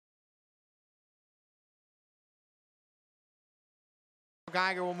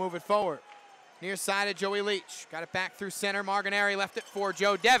Geiger will move it forward. Near side of Joey Leach. Got it back through center. Marganeri left it for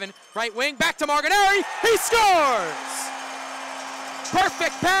Joe Devin. Right wing, back to Marganeri. He scores!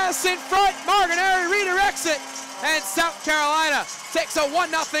 Perfect pass in front. Marganeri redirects it. And South Carolina takes a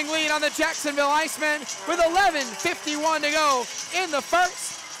 1-0 lead on the Jacksonville Icemen with 11:51 to go in the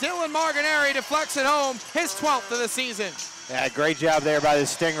first. Dylan Marganeri deflects it home, his 12th of the season. Yeah, great job there by the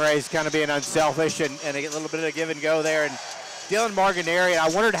Stingrays, kind of being unselfish and a little bit of give and go there. And Dylan Marganeri, I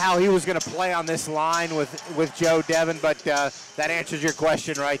wondered how he was going to play on this line with Joe Devin, but that answers your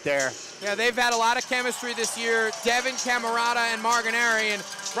question right there. Yeah, they've had a lot of chemistry this year. Devin, Camerata, and Marganeri. And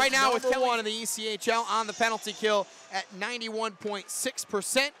right now with Kelly in the ECHL on the penalty kill at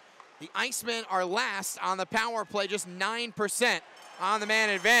 91.6%. The Icemen are last on the power play, just 9% on the man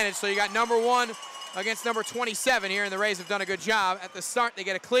advantage. So you got number 1 against number 27 here, and the Rays have done a good job. At the start, they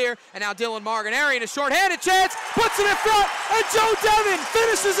get a clear, and now Dylan Marganeri in a short-handed chance, puts it in front, and Joe Devin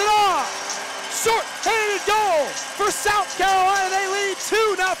finishes it off. Short-handed goal for South Carolina. They lead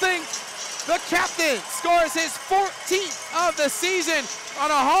 2-0. The captain scores his 14th of the season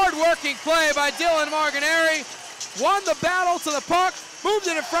on a hard-working play by Dylan Marganeri. Won the battle to the puck, moved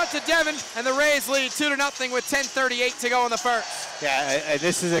it in front to Devin, and the Rays lead 2-0 with 10:38 to go in the first. Yeah,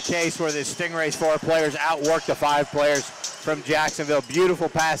 this is a case where the Stingrays 4 players outwork the 5 players from Jacksonville. Beautiful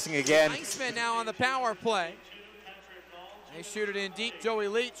passing again. Iceman now on the power play. They shoot it in deep. Joey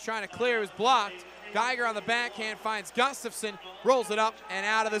Leach trying to clear, was blocked. Geiger on the backhand finds Gustafson, rolls it up and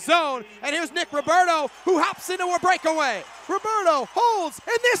out of the zone. And here's Nick Roberto, who hops into a breakaway. Roberto holds,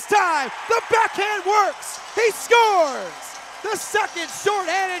 and this time the backhand works. He scores! The second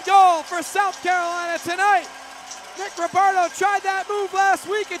short-handed goal for South Carolina tonight. Nick Roberto tried that move last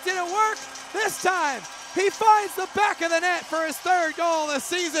week. It didn't work. This time, he finds the back of the net for his 3rd goal of the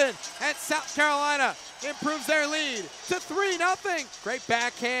season. And South Carolina improves their lead to 3-0. Great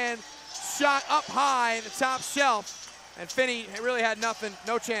backhand shot up high in the top shelf. And Finney really had nothing,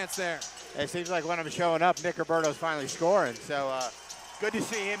 no chance there. It seems like when I'm showing up, Nick Roberto's finally scoring. So good to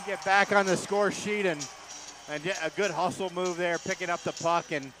see him get back on the score sheet and a good hustle move there, picking up the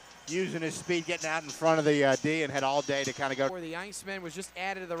puck and using his speed, getting out in front of the D, and had all day to kind of go. The Iceman was just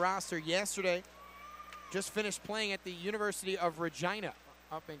added to the roster yesterday. Just finished playing at the University of Regina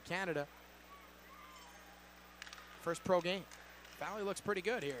up in Canada. First pro game. Valley looks pretty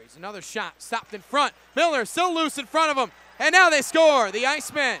good here. He's another shot, stopped in front. Miller still loose in front of him, and now they score. The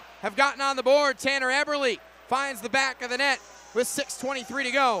Icemen have gotten on the board. Tanner Eberle finds the back of the net with 6:23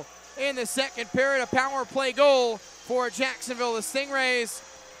 to go in the second period. A power play goal for Jacksonville. The Stingrays,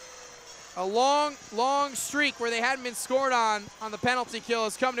 a long streak where they hadn't been scored on the penalty kill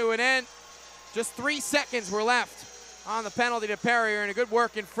has come to an end. Just 3 seconds were left on the penalty to Perrier, and a good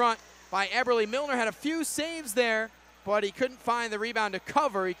work in front by Eberle. Milner had a few saves there, but he couldn't find the rebound to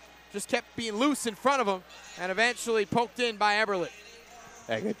cover. He just kept being loose in front of him and eventually poked in by Eberle.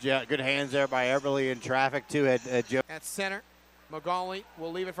 Yeah, good hands there by Eberle in traffic too. At center, Magali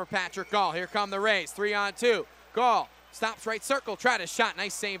will leave it for Patrick Gall. Here come the Rays, 3-on-2. Gall stops right circle, tried a shot.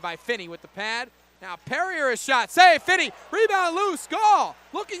 Nice save by Finney with the pad. Now Perrier is shot, save, Finney, rebound loose. Gall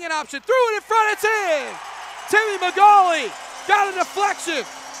looking at option, threw it in front, it's in! Timmy Magali got a deflection.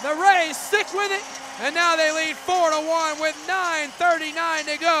 The Rays stick with it, and now they lead 4-1 with 9:39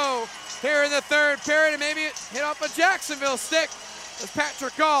 to go here in the 3rd period. And maybe it hit off a Jacksonville stick. It was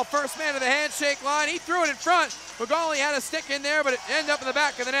Patrick Gall, first man to the handshake line. He threw it in front. Magali had a stick in there, but it ended up in the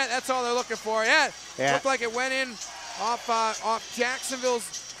back of the net. That's all they're looking for. Yeah. Looked like it went in off Jacksonville's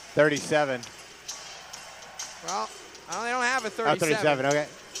 37. Well, they don't have a 37. Oh, 37,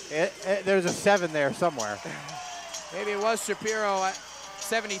 okay. There's a 7 there somewhere. Maybe it was Shapiro at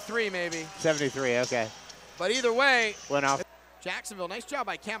 73, maybe. 73, okay. But either way, went off. Jacksonville, nice job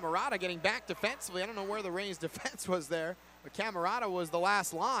by Camerata getting back defensively. I don't know where the Rays' defense was there, but Camerata was the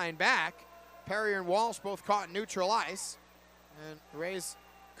last line back. Perrier and Walsh both caught in neutral ice, and the Rays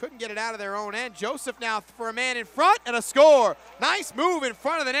couldn't get it out of their own end. Joseph now for a man in front, and a score. Nice move in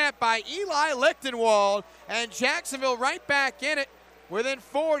front of the net by Eli Lichtenwald, and Jacksonville right back in it within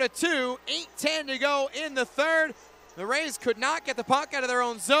 4-2, 8:10 to go in the 3rd. The Rays could not get the puck out of their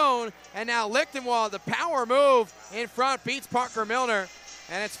own zone, and now Lichtenwald, the power move in front, beats Parker Milner,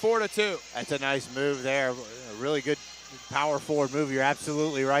 and it's 4-2. That's a nice move there. A really good power forward move. You're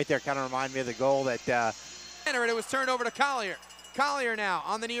absolutely right there. Kind of remind me of the goal that it was turned over to Collier. Collier now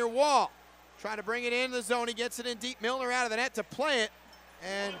on the near wall. Trying to bring it into the zone. He gets it in deep. Milner out of the net to play it.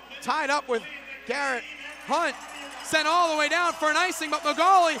 And tied up with Garrett Hunt. Sent all the way down for an icing, but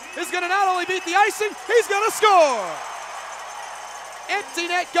Magali is going to not only beat the icing, he's going to score. Empty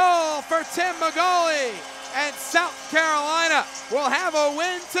net goal for Tim Magali. and South Carolina will have a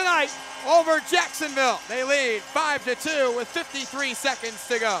win tonight over Jacksonville. They lead 5-2 with 53 seconds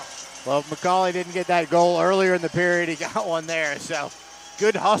to go. Well, if McCauley didn't get that goal earlier in the period, he got one there. So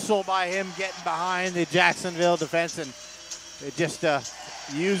good hustle by him getting behind the Jacksonville defense and just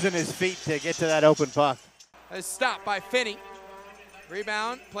using his feet to get to that open puck. A stop by Finney.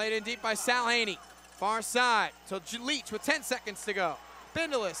 Rebound played in deep by Sal Haney. Far side to Leach with 10 seconds to go.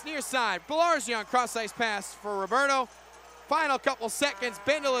 Bindelis near side. Belarzian cross ice pass for Roberto. Final couple seconds.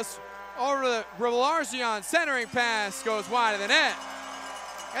 Bindelis over to Belarzian. Centering pass goes wide of the net.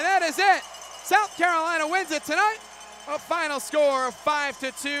 And that is it. South Carolina wins it tonight. A final score of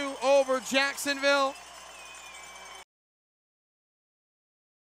 5-2 over Jacksonville.